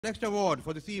Next award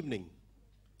for this evening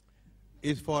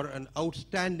is for an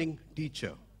outstanding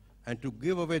teacher. And to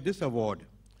give away this award,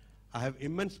 I have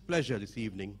immense pleasure this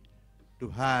evening to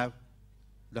have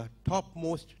the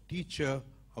topmost teacher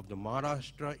of the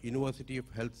Maharashtra University of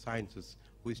Health Sciences,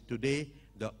 who is today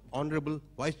the Honorable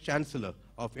Vice Chancellor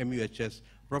of MUHS,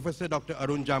 Professor Dr.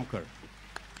 Arun Jamkar.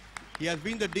 He has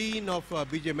been the Dean of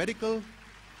BJ Medical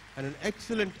and an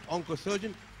excellent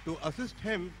oncosurgeon. To assist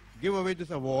him give away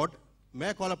this award, may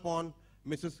I call upon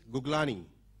Mrs. Guglani.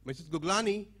 Mrs.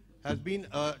 Guglani has been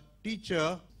a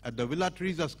teacher at the Villa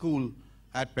Teresa School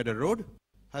at Pedder Road,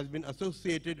 has been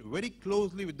associated very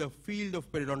closely with the field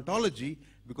of periodontology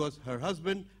because her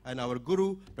husband and our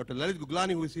guru, Dr. Lalit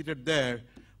Guglani, who is seated there,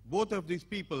 both of these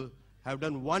people have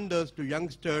done wonders to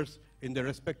youngsters in their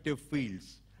respective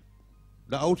fields.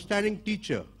 The Outstanding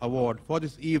Teacher Award for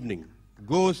this evening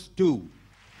goes to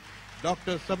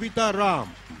Dr. Sabita Ram,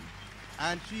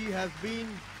 and she has been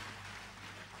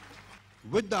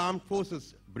with the armed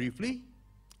forces briefly.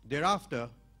 Thereafter,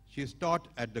 she is taught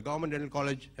at the Government Dental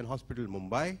College and Hospital,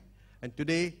 Mumbai, and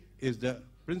today is the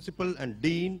principal and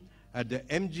dean at the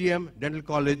MGM Dental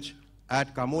College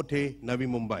at Kamote, Navi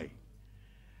Mumbai.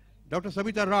 Dr.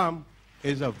 Sabita Ram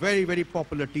is a very, very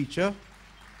popular teacher.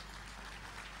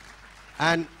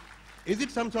 And is it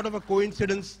some sort of a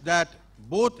coincidence that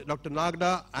both Dr.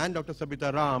 Nagda and Dr.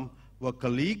 Sabita Ram were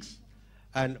colleagues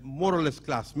and more or less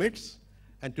classmates,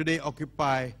 and today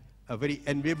occupy a very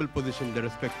enviable position in their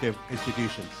respective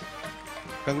institutions?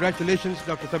 Congratulations,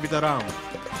 Dr. Sabita Ram.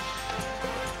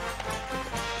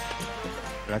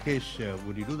 Rakesh,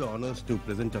 would you do the honors to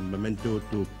present a memento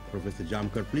to Professor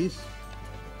Jamkar, please?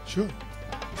 Sure.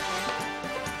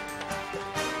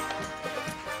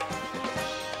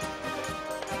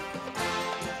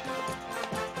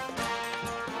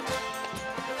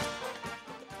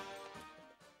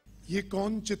 ये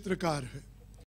कौन चित्रकार है?